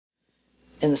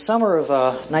In the summer of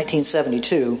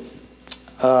 1972,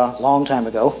 a long time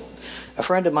ago, a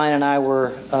friend of mine and I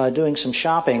were doing some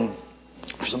shopping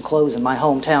for some clothes in my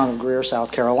hometown of Greer,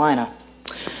 South Carolina.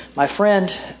 My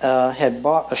friend had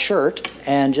bought a shirt,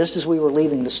 and just as we were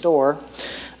leaving the store,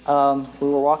 we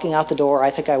were walking out the door.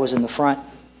 I think I was in the front,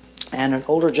 and an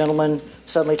older gentleman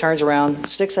suddenly turns around,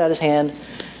 sticks out his hand,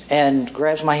 and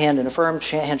grabs my hand in a firm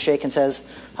handshake and says,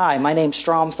 "Hi, my name's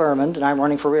Strom Thurmond, and I'm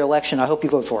running for re-election. I hope you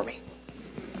vote for me."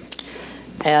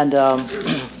 And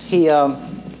he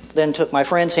then took my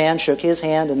friend's hand, shook his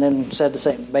hand, and then said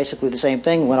basically the same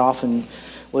thing, went off and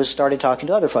started talking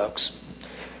to other folks.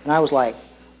 And I was like,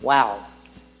 wow,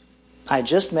 I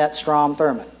just met Strom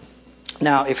Thurmond.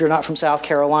 Now, if you're not from South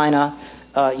Carolina,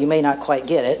 you may not quite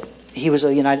get it. He was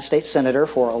a United States Senator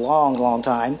for a long, long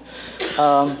time.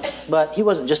 But he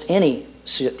wasn't just any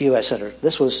U.S. Senator.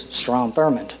 This was Strom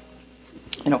Thurmond.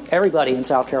 You know, everybody in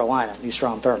South Carolina knew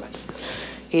Strom Thurmond.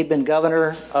 He'd been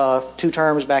governor 2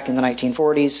 terms back in the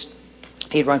 1940s.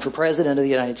 He'd run for president of the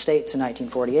United States in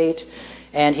 1948.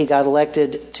 And he got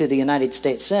elected to the United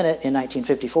States Senate in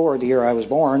 1954, the year I was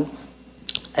born,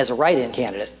 as a write-in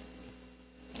candidate.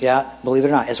 Yeah, believe it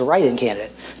or not, as a write-in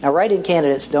candidate. Now, write-in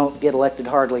candidates don't get elected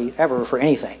hardly ever for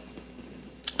anything.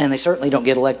 And they certainly don't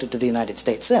get elected to the United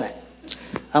States Senate,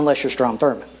 unless you're Strom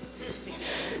Thurmond.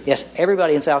 Yes,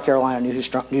 everybody in South Carolina knew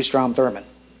Strom Thurmond.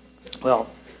 Well,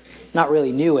 not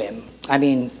really knew him. I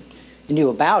mean, they knew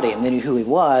about him, they knew who he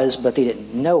was, but they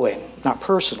didn't know him, not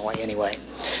personally anyway.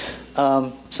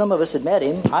 Some of us had met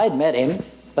him. I had met him,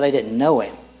 but I didn't know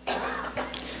him.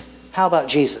 How about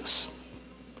Jesus?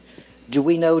 Do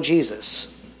we know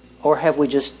Jesus, or have we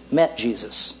just met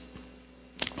Jesus?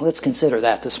 Let's consider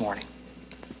that this morning.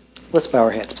 Let's bow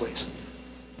our heads, please.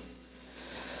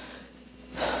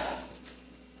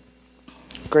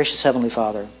 Gracious Heavenly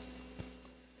Father,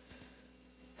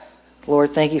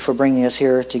 Lord, thank you for bringing us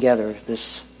here together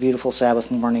this beautiful Sabbath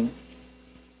morning,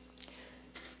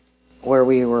 where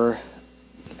we were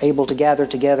able to gather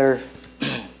together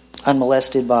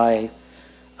unmolested by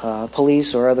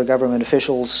police or other government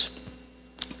officials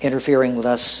interfering with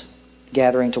us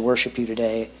gathering to worship you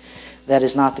today. That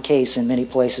is not the case in many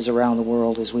places around the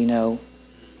world, as we know.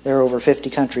 There are over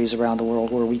 50 countries around the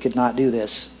world where we could not do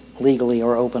this legally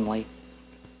or openly.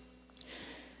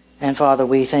 And Father,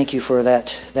 we thank you for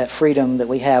that freedom that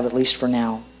we have, at least for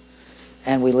now.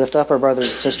 And we lift up our brothers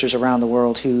and sisters around the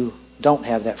world who don't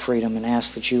have that freedom and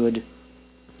ask that you would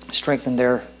strengthen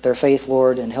their faith,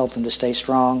 Lord, and help them to stay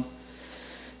strong,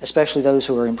 especially those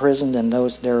who are imprisoned, and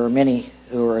there are many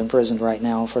who are imprisoned right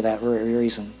now for that very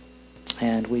reason.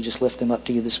 And we just lift them up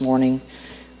to you this morning.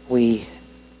 We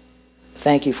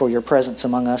thank you for your presence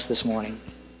among us this morning,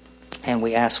 and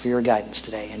we ask for your guidance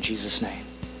today in Jesus' name.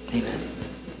 Amen.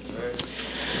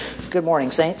 Good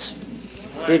morning, saints.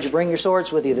 Did you bring your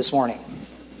swords with you this morning?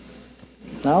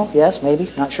 No? Yes? Maybe?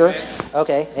 Not sure?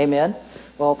 Okay. Amen.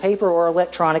 Well, paper or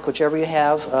electronic, whichever you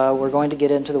have, we're going to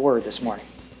get into the Word this morning.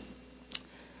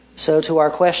 So to our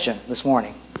question this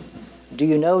morning, do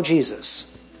you know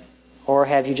Jesus, or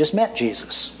have you just met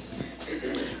Jesus?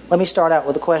 Let me start out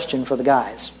with a question for the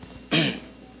guys.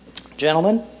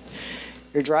 Gentlemen,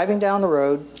 you're driving down the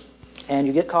road, and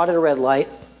you get caught at a red light,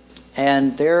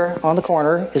 and there on the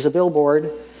corner is a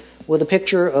billboard with a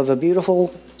picture of a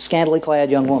beautiful, scantily clad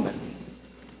young woman.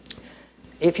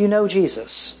 If you know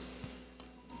Jesus,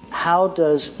 how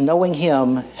does knowing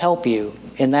him help you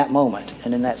in that moment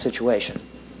and in that situation?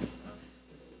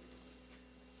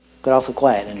 Got awfully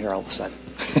quiet in here all of a sudden.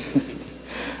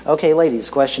 Okay, ladies,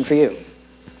 question for you.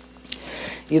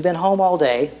 You've been home all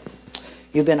day.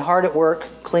 You've been hard at work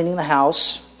cleaning the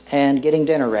house and getting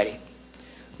dinner ready.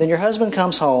 Then your husband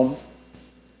comes home,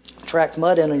 tracks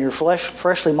mud in on your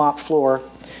freshly mopped floor,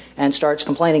 and starts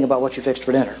complaining about what you fixed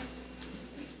for dinner.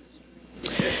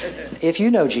 If you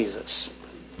know Jesus,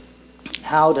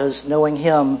 how does knowing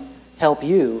him help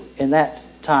you in that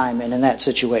time and in that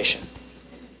situation?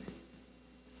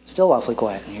 Still awfully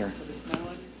quiet in here.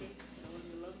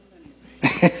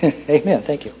 Amen.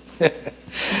 Thank you.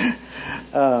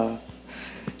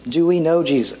 Do we know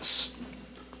Jesus?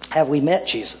 Have we met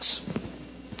Jesus?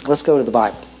 Let's go to the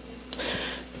Bible.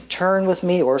 Turn with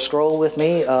me or scroll with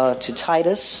me to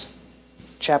Titus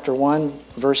chapter 1,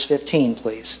 verse 15,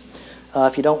 please.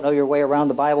 If you don't know your way around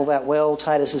the Bible that well,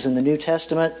 Titus is in the New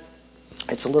Testament.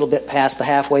 It's a little bit past the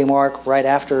halfway mark, right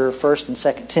after 1st and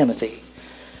 2nd Timothy.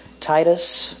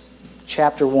 Titus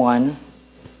chapter 1,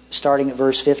 starting at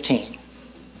verse 15.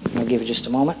 I'll give you just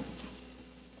a moment.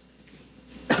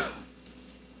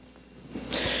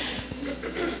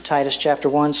 Titus chapter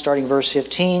 1, starting verse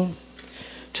 15.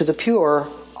 To the pure,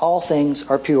 all things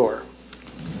are pure.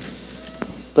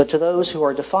 But to those who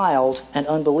are defiled and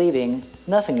unbelieving,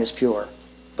 nothing is pure,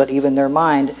 but even their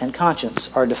mind and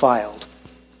conscience are defiled.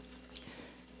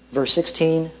 Verse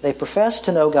 16, they profess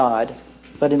to know God,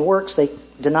 but in works they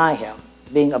deny him,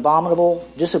 being abominable,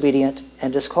 disobedient,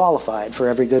 and disqualified for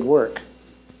every good work.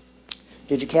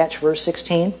 Did you catch verse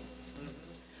 16?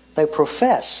 They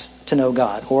profess to know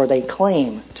God, or they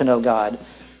claim to know God,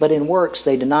 but in works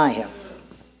they deny him.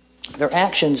 Their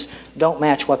actions don't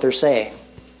match what they're saying.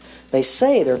 They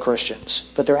say they're Christians,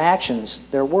 but their actions,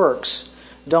 their works,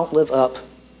 don't live up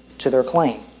to their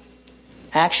claim.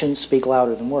 Actions speak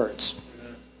louder than words.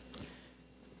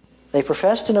 They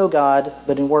profess to know God,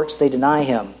 but in works they deny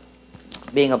him,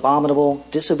 being abominable,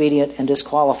 disobedient, and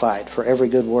disqualified for every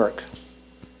good work.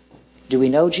 Do we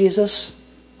know Jesus,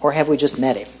 or have we just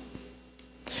met him?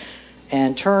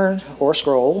 And turn or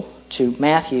scroll to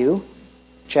Matthew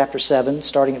chapter 7,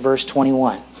 starting at verse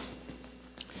 21.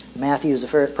 Matthew is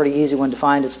a pretty easy one to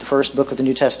find. It's the first book of the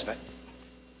New Testament.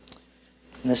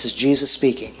 And this is Jesus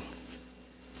speaking.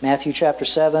 Matthew chapter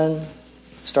 7,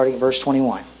 starting at verse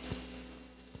 21.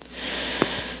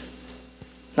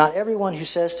 Not everyone who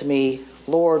says to me,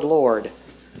 Lord, Lord,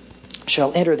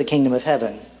 shall enter the kingdom of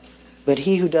heaven, but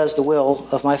he who does the will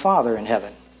of my Father in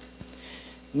heaven.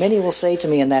 Many will say to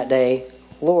me in that day,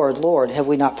 Lord, Lord, have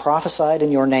we not prophesied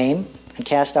in your name, and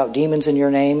cast out demons in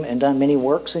your name, and done many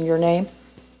works in your name?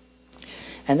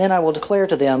 And then I will declare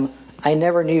to them, I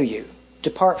never knew you.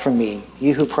 Depart from me,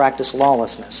 you who practice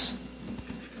lawlessness.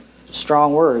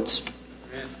 Strong words.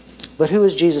 But who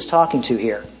is Jesus talking to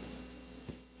here?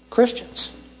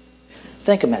 Christians.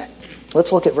 Think a minute.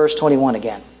 Let's look at verse 21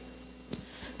 again.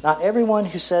 Not everyone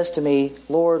who says to me,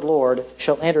 Lord, Lord,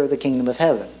 shall enter the kingdom of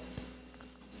heaven.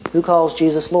 Who calls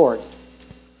Jesus Lord?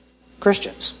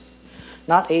 Christians.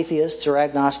 Not atheists or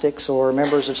agnostics or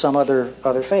members of some other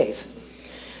faith.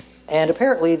 And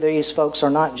apparently these folks are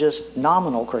not just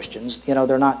nominal Christians. You know,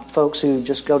 they're not folks who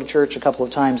just go to church a couple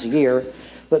of times a year,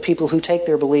 but people who take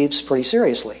their beliefs pretty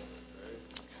seriously.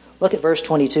 Look at verse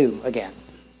 22 again.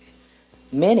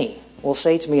 Many will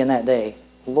say to me in that day,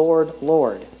 Lord,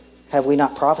 Lord, have we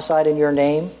not prophesied in your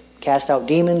name, cast out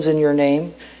demons in your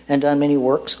name, and done many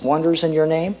works, wonders in your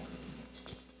name?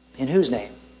 In whose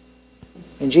name?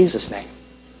 In Jesus' name.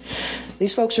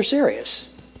 These folks are serious.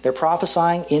 They're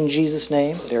prophesying in Jesus'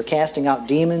 name. They're casting out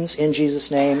demons in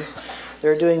Jesus' name.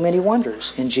 They're doing many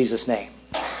wonders in Jesus' name.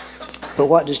 But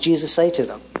what does Jesus say to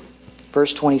them?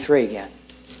 Verse 23 again.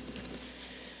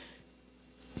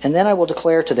 And then I will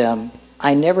declare to them,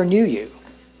 I never knew you.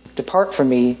 Depart from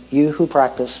me, you who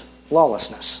practice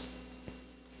lawlessness.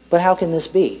 But how can this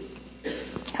be?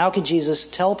 How could Jesus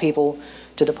tell people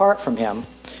to depart from him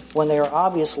when they are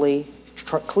obviously,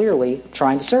 clearly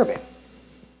trying to serve him?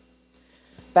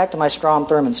 Back to my Strom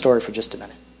Thurmond story for just a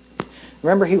minute.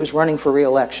 Remember, he was running for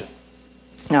re-election.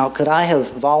 Now, could I have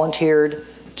volunteered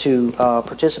to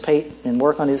participate and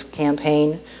work on his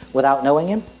campaign without knowing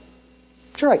him?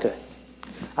 Sure I could.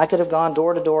 I could have gone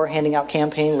door to door handing out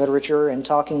campaign literature and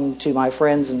talking to my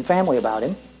friends and family about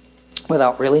him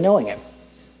without really knowing him.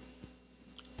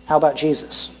 How about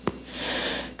Jesus?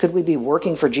 Could we be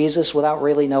working for Jesus without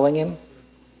really knowing him?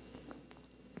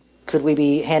 Could we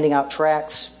be handing out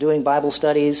tracts, doing Bible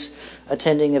studies,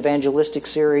 attending evangelistic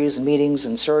series and meetings,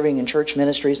 and serving in church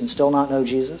ministries and still not know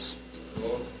Jesus?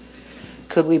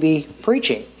 Could we be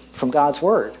preaching from God's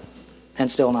Word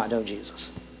and still not know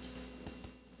Jesus?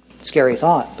 Scary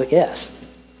thought, but yes.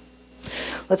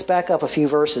 Let's back up a few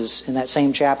verses in that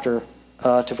same chapter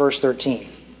to verse 13.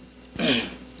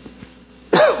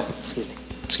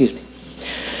 Excuse me.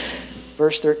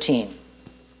 Verse 13.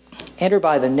 Enter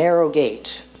by the narrow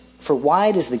gate, for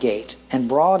wide is the gate, and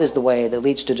broad is the way that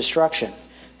leads to destruction,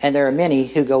 and there are many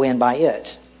who go in by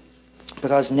it.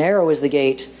 Because narrow is the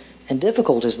gate, and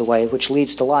difficult is the way which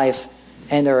leads to life,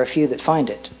 and there are few that find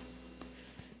it.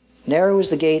 Narrow is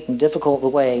the gate and difficult the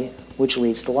way which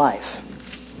leads to life.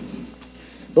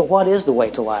 But what is the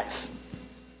way to life?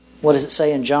 What does it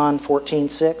say in John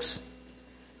 14:6?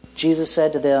 Jesus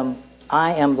said to them,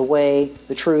 I am the way,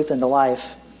 the truth, and the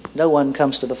life. No one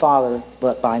comes to the Father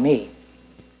but by me,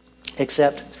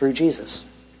 except through Jesus.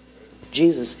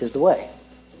 Jesus is the way.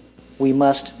 We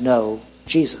must know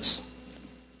Jesus.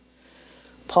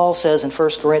 Paul says in 1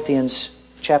 Corinthians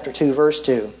chapter 2, verse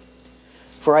 2,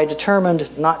 For I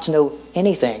determined not to know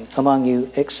anything among you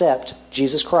except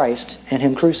Jesus Christ and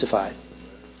Him crucified.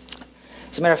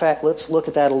 As a matter of fact, let's look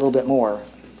at that a little bit more.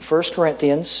 1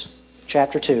 Corinthians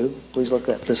chapter 2. Please look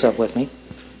this up with me.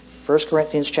 1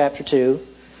 Corinthians chapter 2.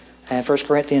 And 1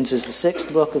 Corinthians is the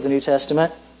 6th book of the New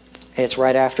Testament. It's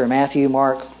right after Matthew,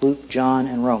 Mark, Luke, John,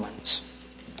 and Romans.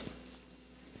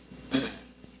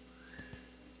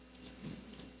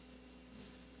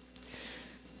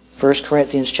 1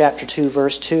 Corinthians chapter 2,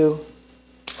 verse 2,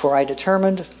 "For I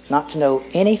determined not to know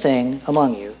anything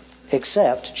among you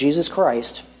except Jesus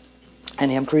Christ and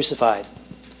Him crucified."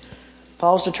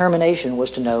 Paul's determination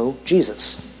was to know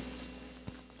Jesus.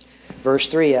 Verse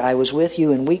 3, "I was with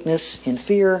you in weakness, in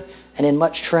fear, and in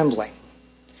much trembling.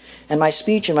 And my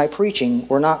speech and my preaching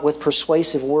were not with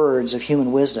persuasive words of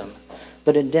human wisdom,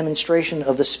 but in demonstration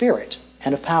of the Spirit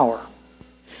and of power,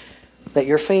 that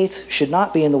your faith should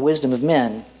not be in the wisdom of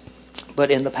men, but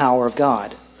in the power of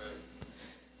God."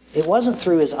 It wasn't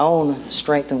through his own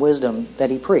strength and wisdom that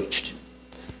he preached,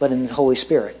 but in the Holy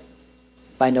Spirit,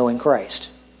 by knowing Christ.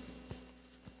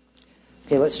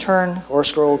 Okay, let's turn or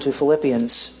scroll to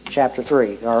Philippians chapter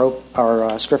 3,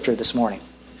 our scripture this morning.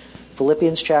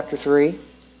 Philippians chapter 3.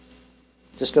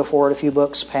 Just go forward a few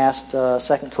books past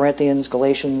 2 Corinthians,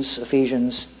 Galatians,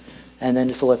 Ephesians, and then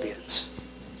to Philippians.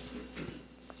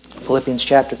 Philippians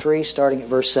chapter 3, starting at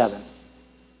verse 7.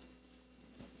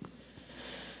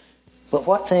 "But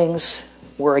what things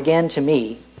were again to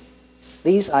me,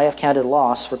 these I have counted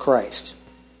loss for Christ.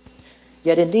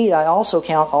 Yet indeed I also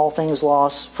count all things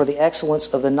loss for the excellence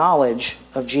of the knowledge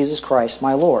of Jesus Christ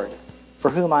my Lord,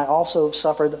 for whom I also have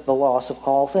suffered the loss of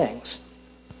all things,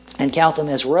 and count them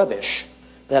as rubbish,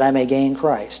 that I may gain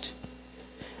Christ,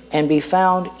 and be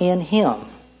found in Him,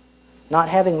 not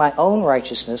having my own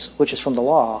righteousness, which is from the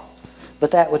law,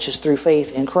 but that which is through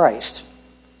faith in Christ,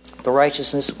 the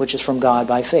righteousness which is from God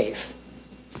by faith,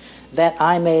 that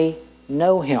I may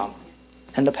know Him,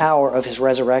 and the power of His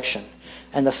resurrection,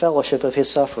 and the fellowship of His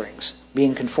sufferings,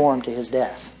 being conformed to His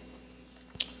death."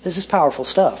 This is powerful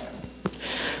stuff.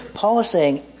 Paul is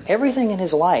saying everything in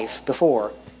his life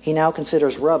before, he now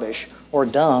considers rubbish, or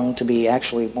dung to be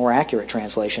actually more accurate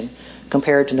translation,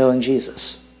 compared to knowing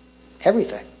Jesus.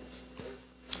 Everything.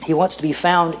 He wants to be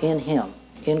found in Him,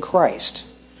 in Christ,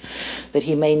 that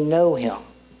he may know Him.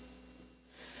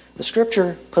 The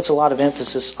Scripture puts a lot of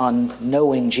emphasis on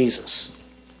knowing Jesus.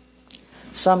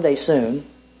 Someday soon,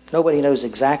 nobody knows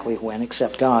exactly when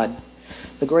except God,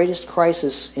 the greatest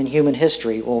crisis in human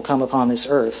history will come upon this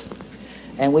earth,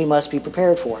 and we must be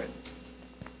prepared for it.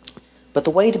 But the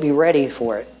way to be ready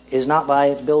for it is not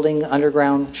by building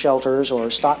underground shelters or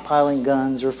stockpiling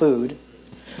guns or food.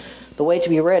 The way to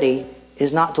be ready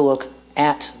is not to look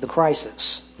at the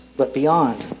crisis, but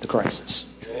beyond the crisis.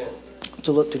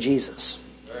 To look to Jesus.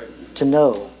 To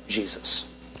know Jesus.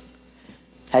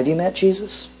 Have you met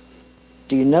Jesus?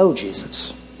 Do you know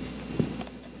Jesus?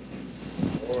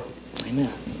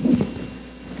 Amen.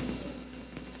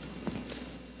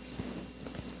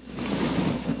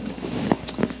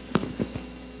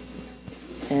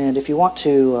 And if you want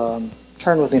to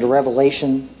turn with me to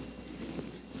Revelation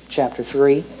chapter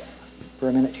 3 for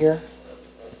a minute here.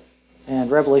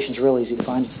 And Revelation's really easy to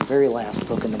find. It's the very last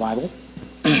book in the Bible.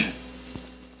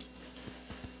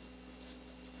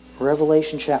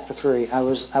 Revelation chapter 3. I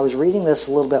was reading this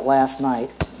a little bit last night,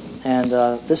 and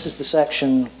this is the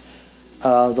section,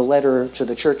 the letter to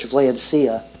the church of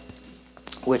Laodicea,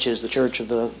 which is the church of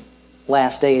the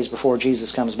last days before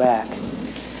Jesus comes back.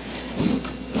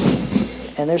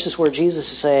 And there's this where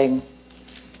Jesus is saying,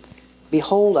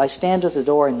 "Behold, I stand at the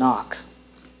door and knock.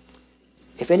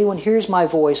 If anyone hears my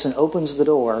voice and opens the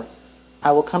door,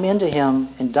 I will come into him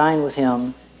and dine with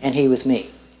him, and he with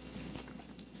me."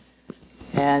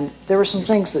 And there were some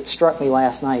things that struck me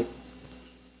last night.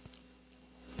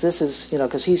 This is,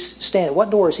 because he's standing.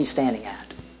 What door is he standing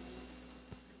at?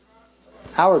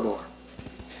 Our door.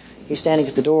 He's standing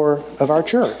at the door of our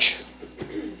church.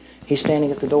 He's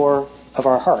standing at the door of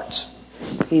our hearts.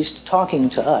 He's talking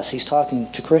to us. He's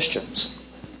talking to Christians.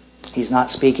 He's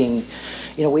not speaking.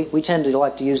 We tend to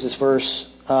like to use this verse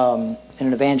in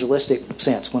an evangelistic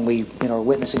sense when we are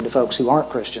witnessing to folks who aren't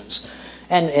Christians.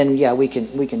 And yeah, we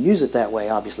can use it that way,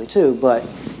 obviously, too, but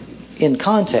in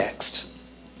context,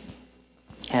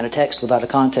 and a text without a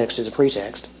context is a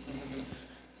pretext.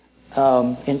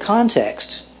 In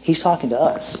context, he's talking to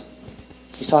us.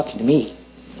 He's talking to me.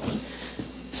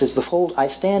 He says, "Behold, I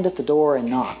stand at the door and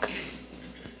knock."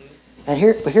 And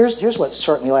here's what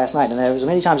struck me last night, and as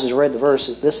many times as I read the verse,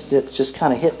 this just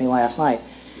kind of hit me last night.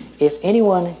 If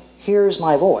anyone hears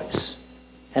my voice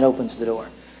and opens the door.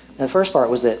 And the first part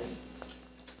was that,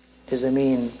 does it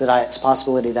mean that it's a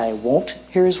possibility that I won't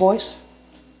hear his voice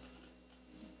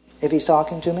if he's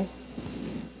talking to me?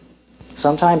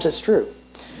 Sometimes it's true.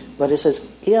 But it says,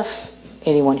 if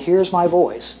anyone hears my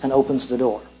voice and opens the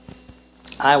door,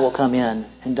 I will come in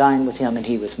and dine with him and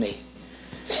he with me.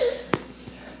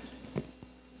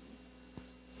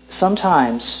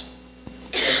 Sometimes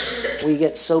we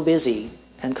get so busy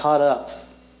and caught up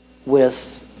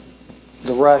with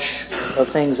the rush of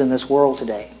things in this world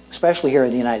today, especially here in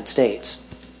the United States,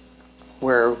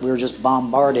 where we're just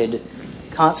bombarded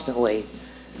constantly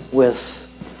with,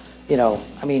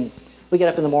 we get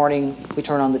up in the morning, we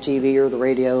turn on the TV or the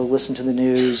radio, listen to the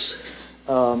news,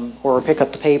 or pick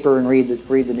up the paper and read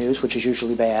the news, which is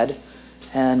usually bad,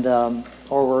 and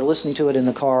or we're listening to it in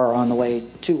the car on the way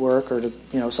to work or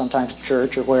to sometimes to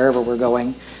church or wherever we're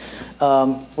going.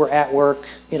 We're at work,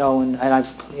 and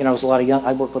I've there's a lot of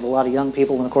I work with a lot of young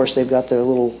people, and of course they've got their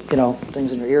little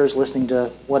things in their ears, listening to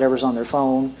whatever's on their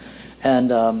phone,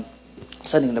 and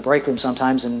sitting in the break room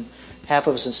sometimes, and half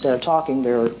of us, instead of talking,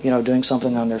 they're doing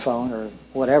something on their phone or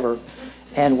whatever,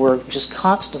 and we're just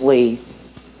constantly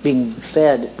being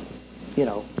fed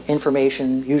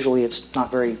information. Usually it's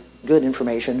not very good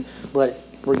information, but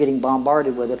we're getting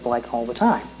bombarded with it like all the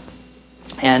time,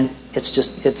 and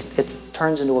it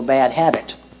turns into a bad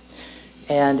habit.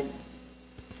 And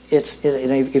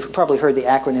you've probably heard the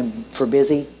acronym for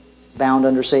BUSY, bound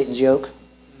under Satan's yoke,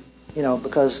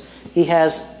 because he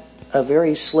has a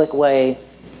very slick way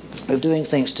of doing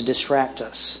things to distract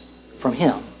us from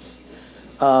him.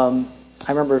 I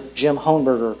remember Jim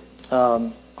Hohenberger,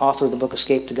 author of the book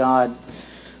Escape to God,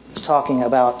 was talking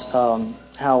about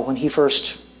how when he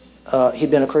first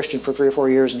he'd been a Christian for 3 or 4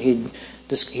 years, and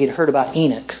he'd heard about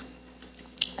Enoch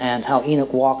and how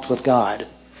Enoch walked with God,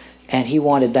 and he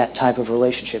wanted that type of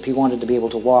relationship. He wanted to be able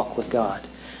to walk with God.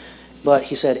 But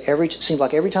he said it seemed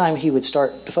like every time he would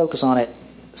start to focus on it,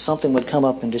 something would come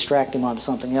up and distract him onto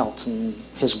something else, and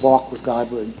his walk with God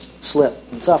would slip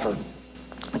and suffer,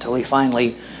 until he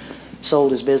finally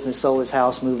sold his business, sold his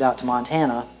house, moved out to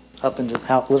Montana,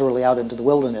 literally out into the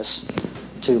wilderness,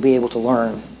 to be able to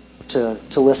learn to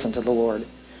listen to the Lord,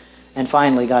 and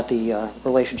finally got the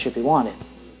relationship he wanted.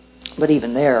 But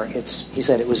even there, he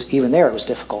said it was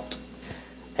difficult.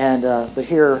 And but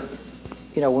here,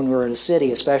 when we're in a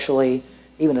city, especially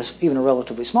even a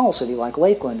relatively small city like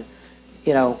Lakeland,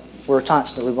 we're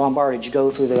constantly bombarded. You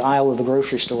go through the aisle of the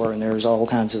grocery store, and there's all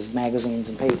kinds of magazines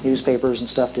and newspapers and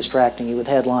stuff distracting you with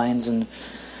headlines. And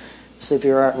so if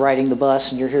you're riding the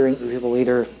bus and you're hearing people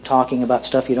either talking about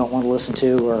stuff you don't want to listen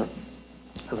to, or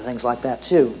other things like that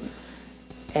too.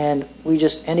 And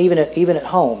even at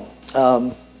home,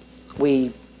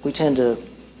 we tend to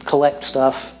collect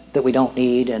stuff that we don't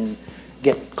need and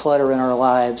get clutter in our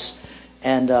lives.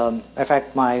 And in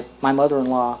fact, my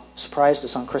mother-in-law surprised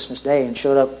us on Christmas Day and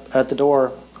showed up at the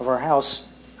door of our house.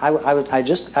 I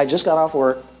just got off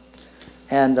work,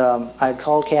 and I had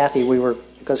called Kathy.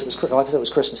 Because it was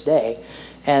Christmas Day,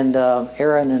 and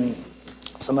Aaron and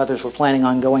some others were planning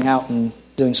on going out and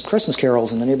doing some Christmas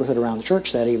carols in the neighborhood around the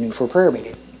church that evening for a prayer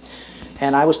meeting.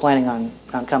 And I was planning on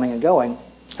coming and going,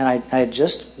 and I had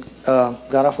just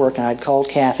got off work, and I'd called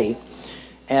Kathy,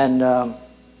 and I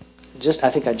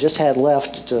think I just had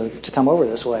left to come over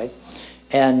this way,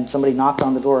 and somebody knocked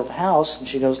on the door at the house, and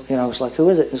she goes, it's like, who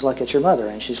is it? It's like, it's your mother.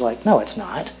 And she's like, no, it's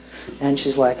not. And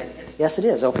she's like, yes, it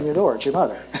is. Open your door. It's your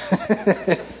mother.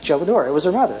 She opened the door. It was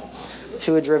her mother.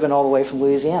 She had driven all the way from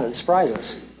Louisiana to surprise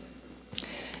us.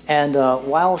 And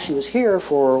while she was here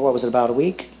for, about a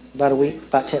week,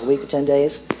 10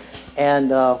 days. And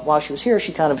while she was here,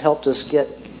 she kind of helped us get,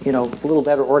 a little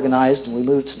better organized, and we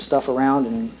moved some stuff around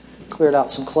and cleared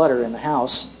out some clutter in the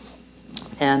house.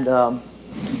 And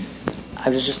I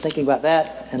was just thinking about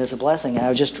that, and it's a blessing. And I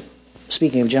was just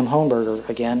speaking of Jim Hohenberger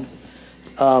again.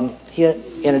 He,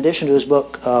 in addition to his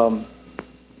book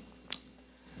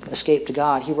Escape to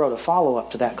God, he wrote a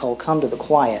follow-up to that called Come to the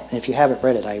Quiet. And if you haven't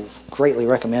read it, I greatly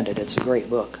recommend it. It's a great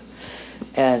book.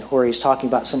 And where he's talking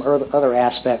about some other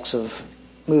aspects of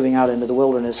moving out into the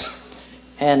wilderness.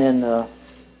 And in the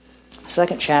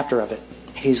second chapter of it,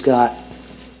 he's got...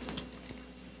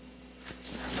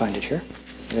 Find it here.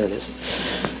 There it is.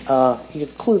 He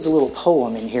includes a little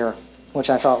poem in here, which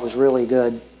I thought was really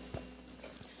good,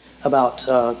 about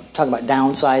talking about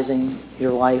downsizing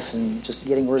your life and just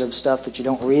getting rid of stuff that you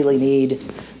don't really need.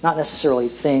 Not necessarily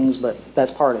things, but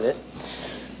that's part of it.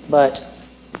 But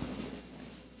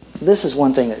this is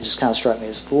one thing that just kind of struck me.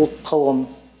 It's a little poem,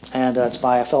 and it's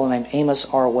by a fellow named Amos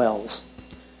R. Wells.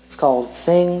 It's called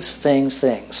Things, Things,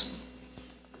 Things.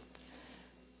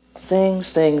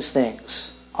 Things, things,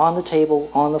 things. On the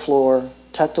table, on the floor,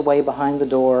 tucked away behind the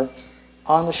door,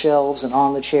 on the shelves and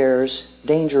on the chairs,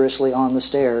 dangerously on the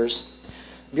stairs,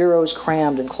 bureaus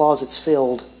crammed and closets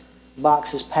filled,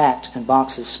 boxes packed and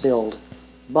boxes spilled,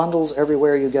 bundles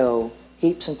everywhere you go,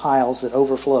 heaps and piles that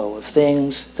overflow of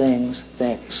things, things,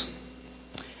 things.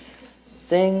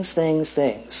 Things, things,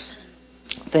 things.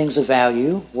 Things of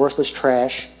value, worthless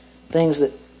trash, things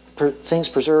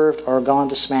preserved or gone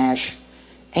to smash,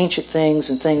 ancient things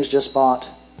and things just bought,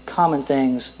 common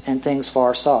things and things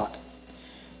far sought.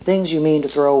 things you mean to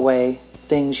throw away,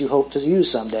 things you hope to use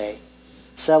someday.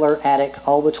 Cellar, attic,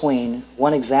 all between,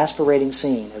 one exasperating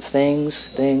scene of things.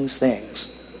 Things,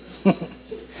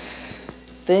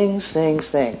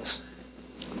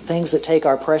 that take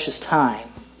our precious time,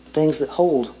 things that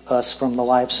hold us from the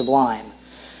life sublime,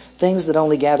 things that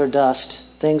only gather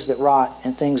dust, things that rot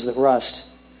and things that rust,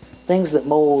 things that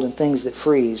mold and things that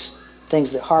freeze,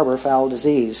 things that harbor foul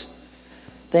disease,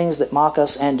 things that mock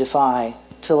us and defy,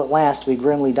 till at last we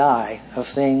grimly die of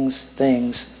things.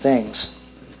 Things.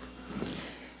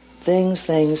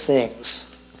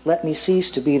 Let me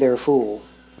cease to be their fool.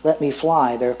 Let me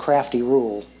fly their crafty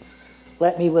rule.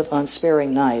 Let me with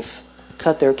unsparing knife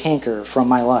cut their canker from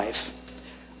my life.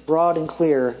 Broad and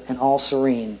clear and all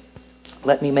serene,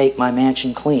 let me make my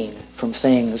mansion clean from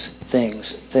things.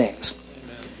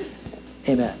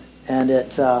 Amen. And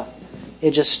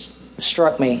it just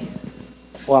struck me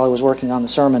while I was working on the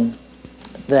sermon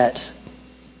that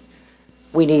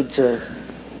we need to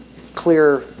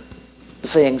clear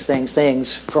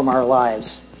things from our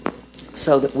lives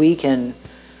so that we can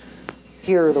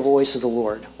hear the voice of the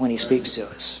Lord when He speaks to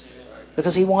us.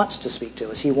 Because He wants to speak to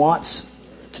us. He wants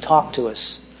to talk to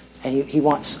us. And He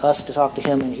wants us to talk to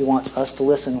Him, and He wants us to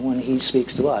listen when He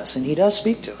speaks to us. And He does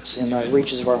speak to us in the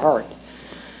reaches of our heart.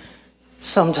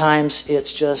 Sometimes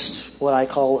it's just what I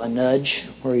call a nudge,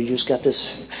 where you just got this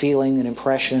feeling, an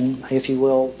impression, if you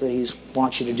will, that He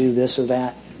wants you to do this or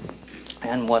that.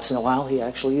 And once in a while, He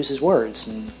actually uses words.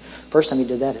 And first time He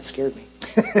did that, it scared me.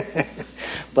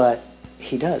 But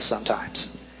He does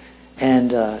sometimes.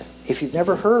 And if you've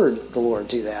never heard the Lord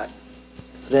do that,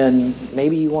 then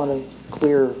maybe you want to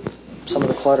clear some of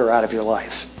the clutter out of your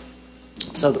life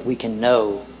so that we can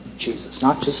know Jesus.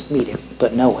 Not just meet Him,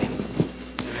 but know Him.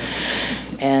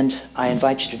 And I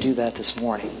invite you to do that this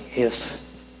morning. If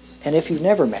you've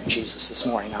never met Jesus this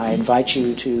morning, I invite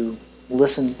you to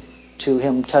listen to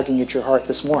Him tugging at your heart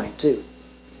this morning too,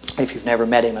 if you've never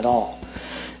met Him at all.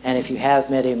 And if you have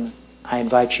met Him, I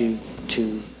invite you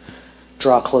to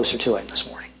draw closer to Him this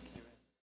morning.